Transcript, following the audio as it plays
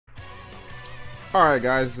Alright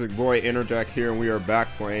guys, it's your boy Interjack here, and we are back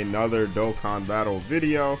for another Dokkan Battle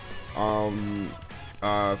video.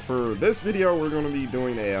 For this video, we're going to be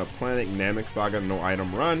doing a Planet Namek Saga no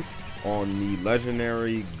item run on the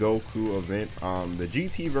legendary Goku event, the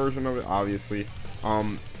GT version of it, obviously.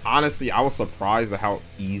 Honestly, I was surprised at how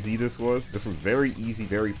easy this was. This was very easy,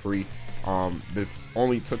 very free. This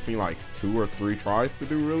only took me like 2 or 3 tries to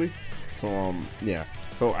do, really. So, yeah.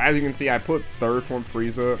 So as you can see, I put third form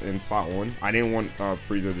Frieza in slot 1. I didn't want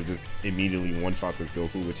Frieza to just immediately one-shot this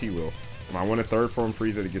Goku, which he will. I wanted third form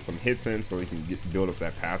Frieza to get some hits in so he can build up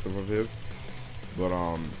that passive of his.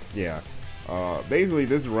 But yeah. Basically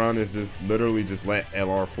this run is just literally just let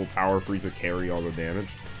LR full power Frieza carry all the damage,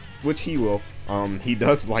 which he will. He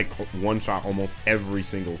does like one-shot almost every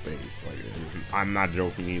single phase. Like, I'm not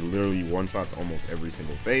joking, he literally one-shots almost every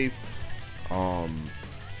single phase.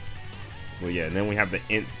 But yeah, and then we have the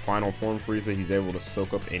Int final form Frieza. He's able to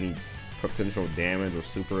soak up any potential damage or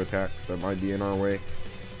super attacks that might be in our way.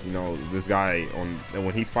 You know, this guy, and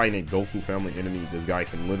when he's fighting a Goku family enemy, this guy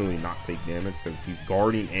can literally not take damage because he's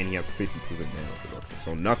guarding and he has 50% damage reduction.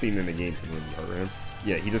 So nothing in the game can really hurt him.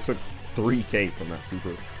 Yeah, he just took 3k from that super.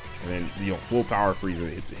 And then, you know, full power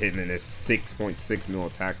Frieza hitting in his 6.6 mil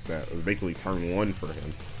attack stat. Was basically turn 1 for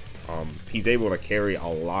him. He's able to carry a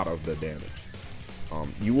lot of the damage.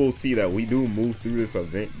 You will see that we do move through this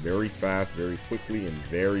event very fast, very quickly, and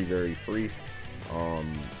very, very free.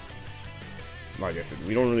 Like I said,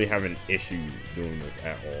 we don't really have an issue doing this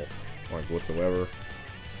at all, like whatsoever.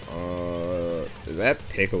 That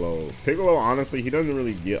Piccolo, honestly, he doesn't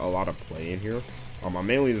really get a lot of play in here. I'm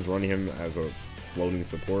mainly just running him as a floating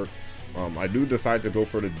support. I do decide to go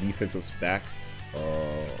for the defensive stack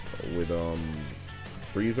with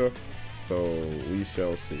Frieza, so we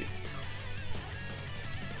shall see.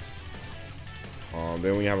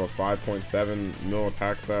 Then we have a 5.7 mil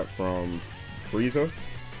attack stat from Frieza.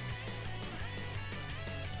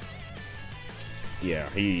 Yeah,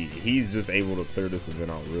 he's just able to clear this event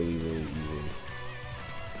out really, really easily.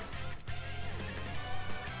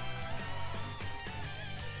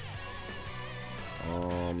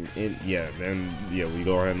 We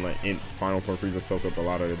go ahead and let Int final form Frieza soak up a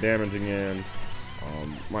lot of the damage again.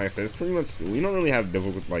 Like I said, it's pretty much, we don't really have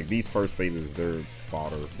difficult, like these first phases, they're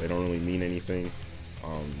fodder. They don't really mean anything.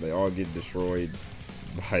 They all get destroyed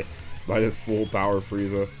by this full power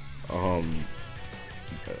Frieza.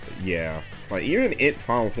 Yeah, like even Int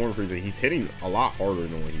final form Frieza, he's hitting a lot harder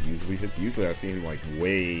than what he usually hits. Usually I see him like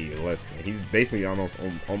way less. He's basically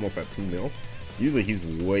almost at 2 mil. Usually he's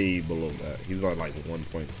way below that. He's at like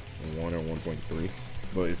 1.1 or 1.3.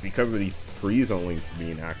 But it's because of these Frieza links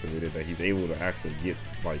being activated that he's able to actually get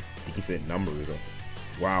like decent numbers of.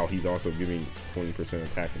 Wow, he's also giving 20%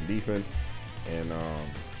 attack and defense. And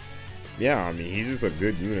yeah, I mean, he's just a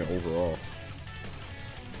good unit overall.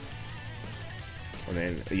 And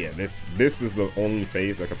then yeah, this is the only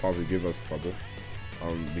phase that could probably give us trouble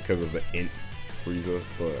because of the Int Frieza.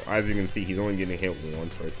 But as you can see, he's only getting hit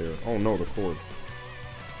once right there. Oh no, the cord.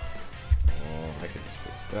 I can just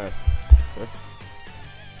fix that. Okay.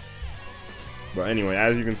 But anyway,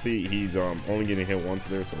 as you can see, he's only getting hit once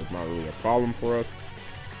there, so it's not really a problem for us.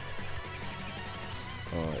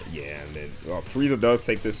 Yeah, and then Frieza does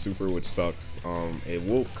take this super, which sucks. It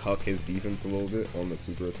will cuck his defense a little bit on the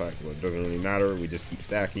super attack, but it doesn't really matter. We just keep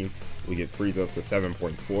stacking. We get Frieza up to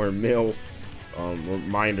 7.4 mil.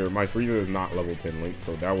 Reminder, my Frieza is not level 10 link,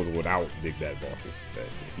 so that was without Big Bad Bosses that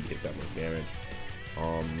he hit that much damage.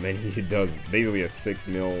 Then he does basically a 6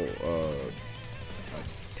 mil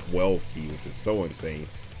 12 key, which is so insane.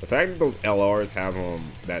 The fact that those LRs have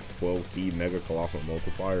that 12 key Mega Colossal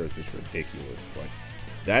Multiplier is just ridiculous. Like,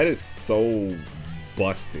 that is so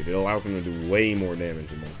busted. It allows them to do way more damage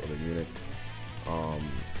than most other units.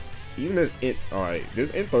 Even this Int, alright,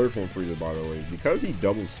 this Int third form Frieza, by the way, because he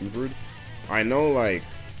double supered, I know, like,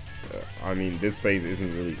 I mean, this phase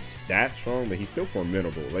isn't really that strong, but he's still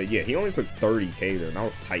formidable. Like, yeah, he only took 30k there, and that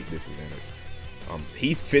was tight disadvantage.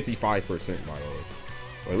 He's 55%, by the way.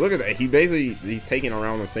 Like, look at that. He's taking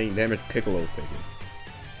around the same damage Piccolo's taking.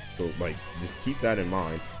 So, like, just keep that in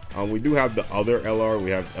mind. We do have the other LR.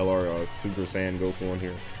 We have LR Super Saiyan Goku on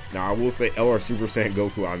here. Now, I will say LR Super Saiyan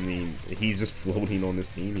Goku, I mean, he's just floating on this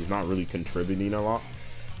team. He's not really contributing a lot.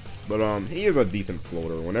 But he is a decent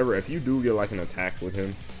floater. If you do get like an attack with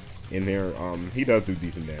him in there, he does do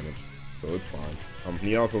decent damage. So it's fine.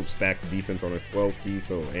 He also stacks defense on his 12 key,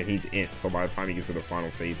 and he's Int, so by the time he gets to the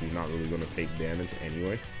final phase, he's not really going to take damage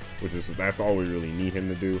anyway, that's all we really need him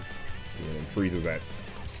to do. And Frieza's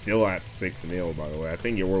still at 6 mil, by the way. I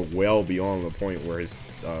think we're well beyond the point where his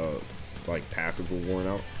like passives were worn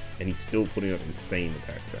out, and he's still putting up insane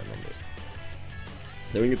attack stat numbers.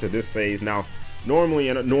 Then we get to this phase. Now, normally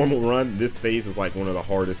in a normal run, this phase is like one of the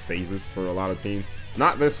hardest phases for a lot of teams.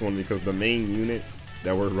 Not this one, because the main unit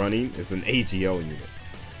that we're running is an AGL unit.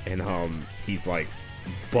 And he's like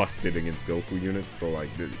busted against Goku units. So like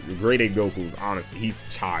the grade A Goku is honestly, he's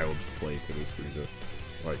child's play to this Frieza.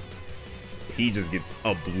 Like, he just gets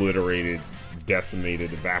obliterated,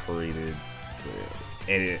 decimated, evaporated,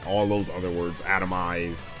 and all those other words,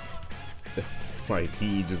 atomized. Like,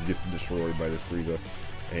 he just gets destroyed by this Frieza.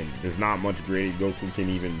 And there's not much grade Goku can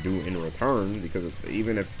even do in return, because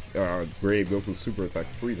even if grade Goku super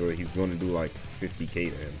attacks Frieza, he's going to do like 50k to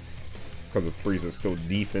him. Because of Frieza's still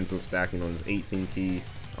defensive stacking on his 18 key.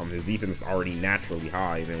 His defense is already naturally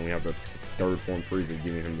high, and then we have the third form Frieza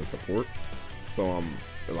giving him the support. So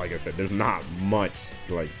like I said, there's not much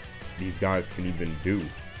like these guys can even do,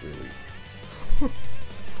 really.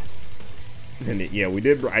 And yeah,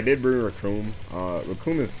 I did bring Raccoon.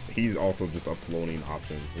 Raccoon he's also just a floating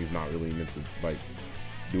option. He's not really meant to like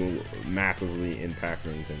do massively impact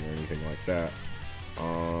anything or anything like that.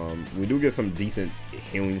 We do get some decent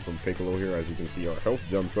healing from Piccolo here. As you can see, our health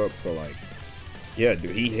jumps up. So like, yeah,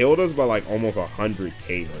 dude, he healed us by like almost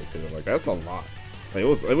 100k right there. Like, that's a lot. Like, it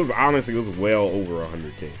was honestly, it was well over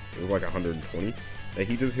 100k. It was like 120 that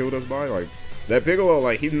he just healed us by. Like, that Piccolo,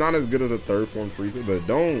 like, he's not as good as a third form Frieza, but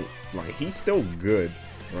like, he's still good,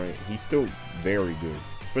 right? He's still very good,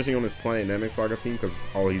 especially on this Planet Namek Saga team, because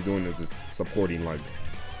all he's doing is just supporting like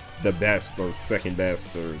the best or second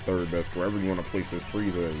best or third best, wherever you want to place this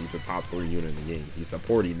Frieza. He's a top 3 unit in the game. He's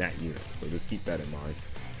supporting that unit, so just keep that in mind.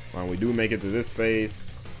 We do make it to this phase.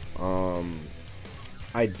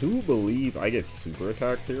 I do believe I get super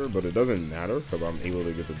attacked here, but it doesn't matter because I'm able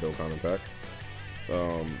to get the Dokkan attack.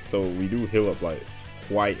 So we do heal up like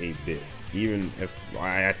quite a bit, even if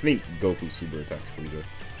I think Goku super attacks Frieza.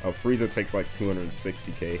 Frieza takes like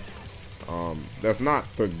 260k. That's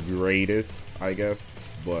not the greatest, I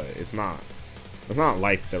guess, but it's not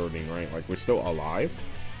life-threatening, right? Like, we're still alive.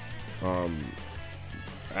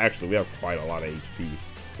 Actually, we have quite a lot of HP,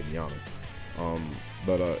 to be honest.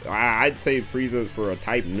 But I'd say Frieza, for a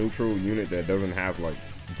type neutral unit that doesn't have like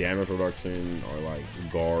damage reduction or like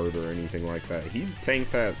guard or anything like that, he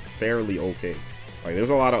tanked that fairly okay. Like, there's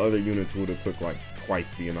a lot of other units who would have took like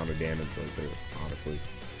twice the amount of damage right there, honestly.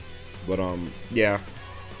 But yeah,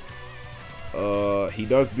 he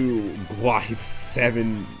does do glide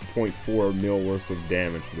 7.4 mil worth of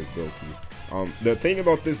damage to this Goku. The thing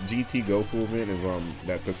about this GT Goku event is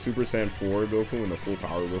that the Super Saiyan 4 Goku and the full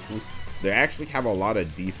power Goku, they actually have a lot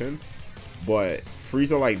of defense, but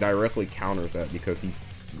Frieza like directly counters that because he's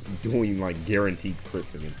doing like guaranteed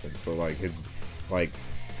crits against him. So like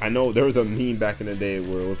I know there was a meme back in the day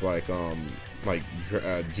where it was like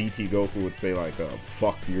GT Goku would say like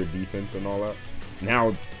fuck your defense and all that. Now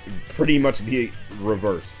it's pretty much the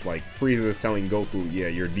reverse. Like, Frieza is telling Goku, yeah,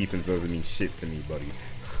 your defense doesn't mean shit to me, buddy.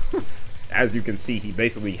 As you can see, he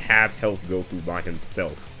basically half health Goku by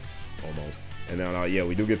himself, almost. And then, yeah,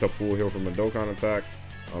 we do get the full heal from the Dokkan attack.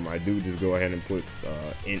 I do just go ahead and put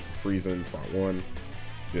Int Frieza in slot 1,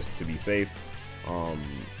 just to be safe.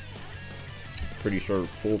 Pretty sure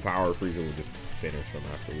full power Frieza will just finish him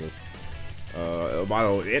after this. By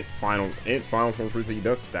the way, Int final form Frieza, he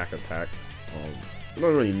does stack attack. It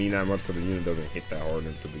doesn't really mean that much because the unit doesn't hit that hard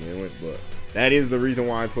to begin with, but that is the reason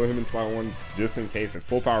why I put him in slot 1, just in case. If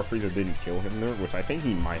full power Frieza didn't kill him there, which I think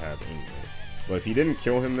he might have anyway, but if he didn't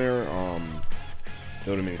kill him there, it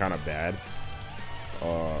would have been kind of bad,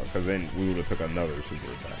 because then we would have took another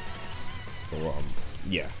super attack. So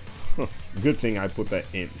yeah, good thing I put that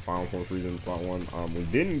Int final form Frieza in slot 1. We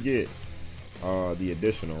didn't get the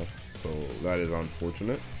additional, so that is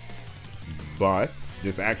unfortunate, but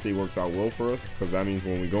this actually works out well for us, because that means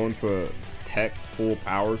when we go into Tech full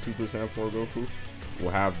power Super Saiyan 4 Goku, we'll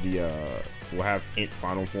have Int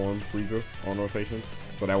final form Frieza on rotation,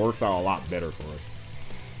 so that works out a lot better for us.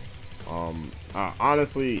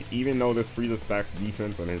 Honestly, even though this Frieza stacks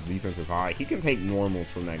defense and his defense is high, he can take normals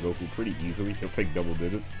from that Goku pretty easily. He'll take double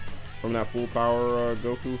digits from that full power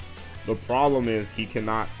Goku. The problem is he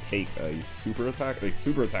cannot take a super attack. A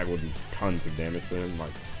super attack will do tons of damage to him.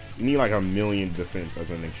 Like, you need like 1,000,000 defense as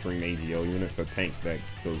an extreme AGL unit to tank that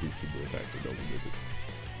Goku super attack to double digits.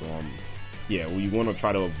 So yeah, we want to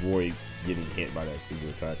try to avoid getting hit by that super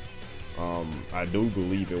attack. I do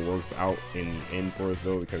believe it works out in the end for us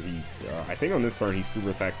though, because he, I think on this turn he super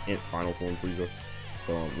attacks Int final form Frieza,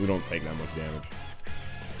 so we don't take that much damage.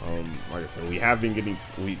 Like I said,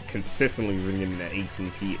 we consistently been getting that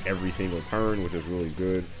 18 key every single turn, which is really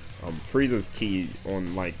good. Frieza's key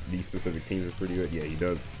on like these specific teams is pretty good. Yeah, he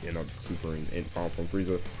does end up supering Int Farm from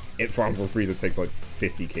Frieza. Int Farm from Frieza takes like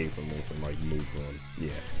 50k from this and like moves on.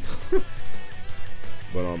 Yeah.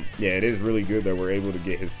 But yeah, it is really good that we're able to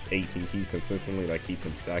get his 18 keys consistently. That keeps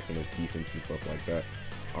him stacking his defense and stuff like that.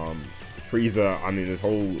 Frieza, I mean, this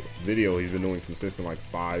whole video he's been doing consistent like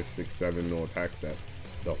 5, 6, 7 mil attacks that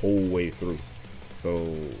the whole way through.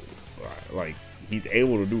 So like he's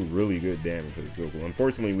able to do really good damage with Goku.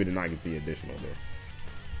 Unfortunately, we did not get the additional there.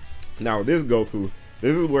 Now this Goku,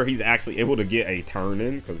 this is where he's actually able to get a turn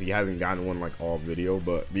in because he hasn't gotten one like all video.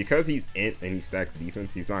 But because he's Int and he stacks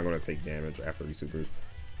defense, he's not going to take damage after he supers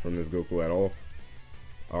from this Goku at all.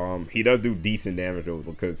 He does do decent damage though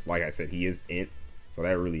because, like I said, he is Int, so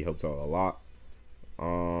that really helps out a lot.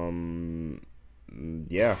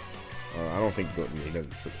 Yeah. I don't think he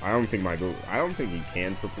doesn't. I don't think he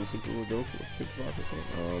can triple super with Goku at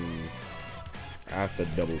 55%. I have to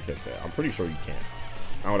double check that. I'm pretty sure he can.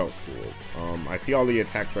 Now what else cool? I see all the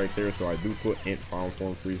attacks right there, so I do put Int Farm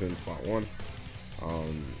Form Frieza in slot 1.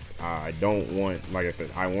 I don't want, like I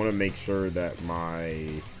said, I want to make sure that my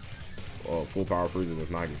full power Frieza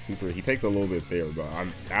does not get super. He takes a little bit there, but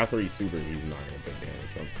after he's super, he's not going to take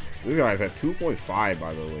damage. This guy's at 2.5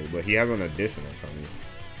 by the way, but he has an additional coming.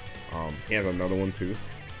 He has another one too,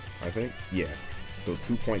 I think. Yeah. So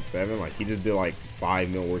 2.7, like he just did like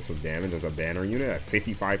 5 mil worth of damage as a banner unit at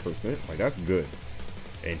 55%. Like that's good.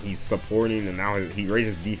 And he's supporting, and now he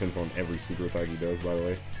raises defense on every super attack he does, by the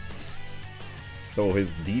way. So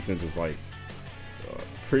his defense is like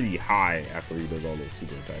pretty high after he does all those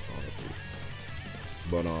super attacks, honestly.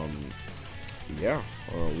 But yeah,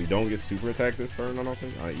 we don't get super attack this turn, I don't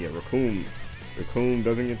think. Yeah, Raccoon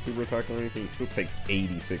doesn't get super attack or anything. He still takes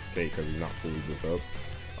 86k because he's not fully built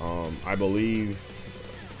up. I believe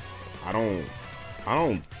I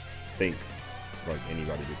don't think like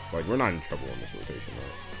anybody gets, like, we're not in trouble on this rotation,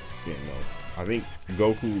 right? Yeah, no. I think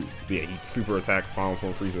Goku, yeah, he super attacks Final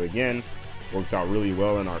Form Frieza again. Works out really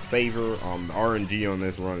well in our favor. The RNG on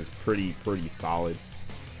this run is pretty solid.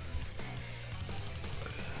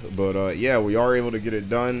 But yeah, we are able to get it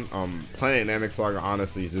done. Planet Namek Saga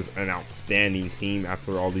honestly is just an outstanding team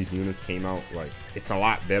after all these units came out. Like, it's a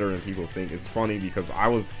lot better than people think. It's funny because I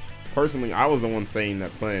was the one saying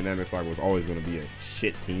that Planet Namek Saga was always going to be a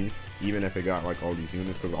shit team, even if it got like all these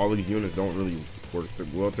units, because all these units don't really work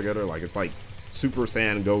well together. Like, it's like Super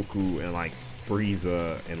Saiyan Goku and like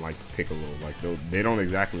Frieza and like Piccolo. Like, they don't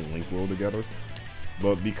exactly link well together.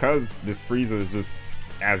 But because this Frieza is just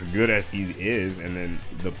as good as he is, and then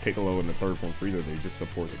the Piccolo and the third form Frieza, they just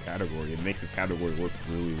support the category. It makes his category work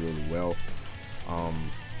really well.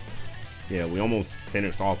 Yeah, we almost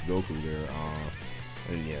finished off Goku there.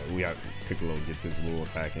 And yeah, we got Piccolo gets his little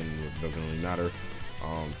attack in. It doesn't really matter.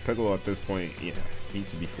 Piccolo at this point, yeah, he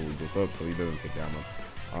should be fully built up, so he doesn't take that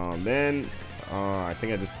much. Then I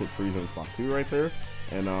think I just put Frieza in slot 2 right there.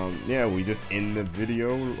 And yeah, we just end the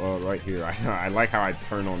video right here. I like how I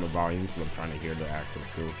turn on the volume because I'm trying to hear the actors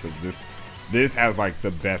still, because this has like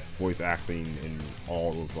the best voice acting in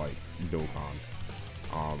all of like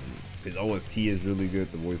Dokkan. His OST is really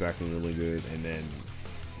good, the voice acting is really good, and then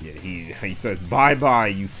yeah, he says bye bye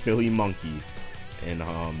you silly monkey, and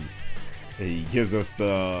he gives us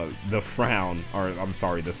the frown, or I'm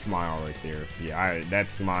sorry, the smile right there. Yeah, that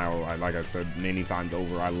smile, like I said many times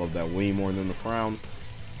over, I love that way more than the frown.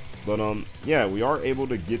 But yeah, we are able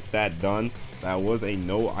to get that done. That was a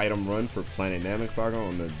no item run for Planet Namek Saga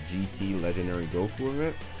on the GT Legendary Goku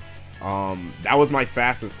event. That was my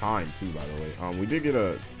fastest time too, by the way. We did get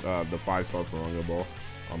the 5-star Piranha Ball.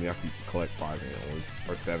 You have to collect 5 awards,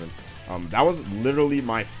 or 7. That was literally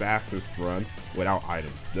my fastest run without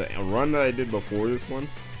items. The run that I did before this one,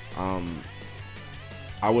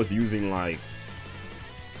 I was using like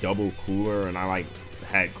double cooler, and I like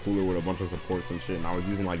had cooler with a bunch of supports and shit, and I was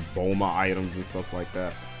using like Bulma items and stuff like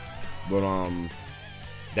that. But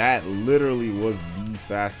that literally was the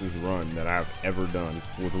fastest run that I've ever done,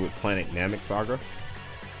 was with Planet Namek Saga.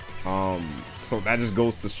 So that just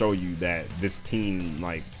goes to show you that this team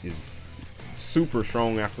like is super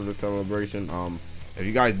strong after the celebration. If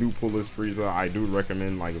you guys do pull this Frieza, I do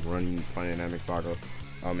recommend like running Planet Namek Saga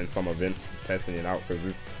in some events, just testing it out,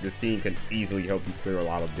 because this team can easily help you clear a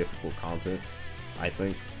lot of difficult content, I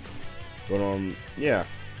think. But yeah,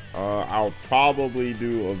 I'll probably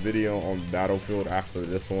do a video on Battlefield after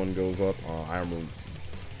this one goes up. I am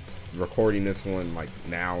recording this one like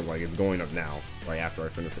now, like it's going up now, like after I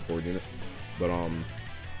finish recording it. But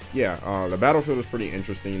yeah, the Battlefield is pretty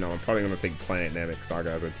interesting. I'm probably gonna take Planet Namek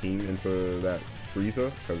Saga as a team into that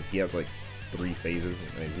Frieza, because he has like 3 phases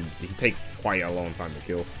and he takes quite a long time to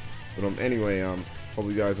kill. But anyway, Hope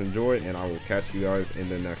you guys enjoyed, and I will catch you guys in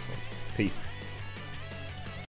the next one. Peace.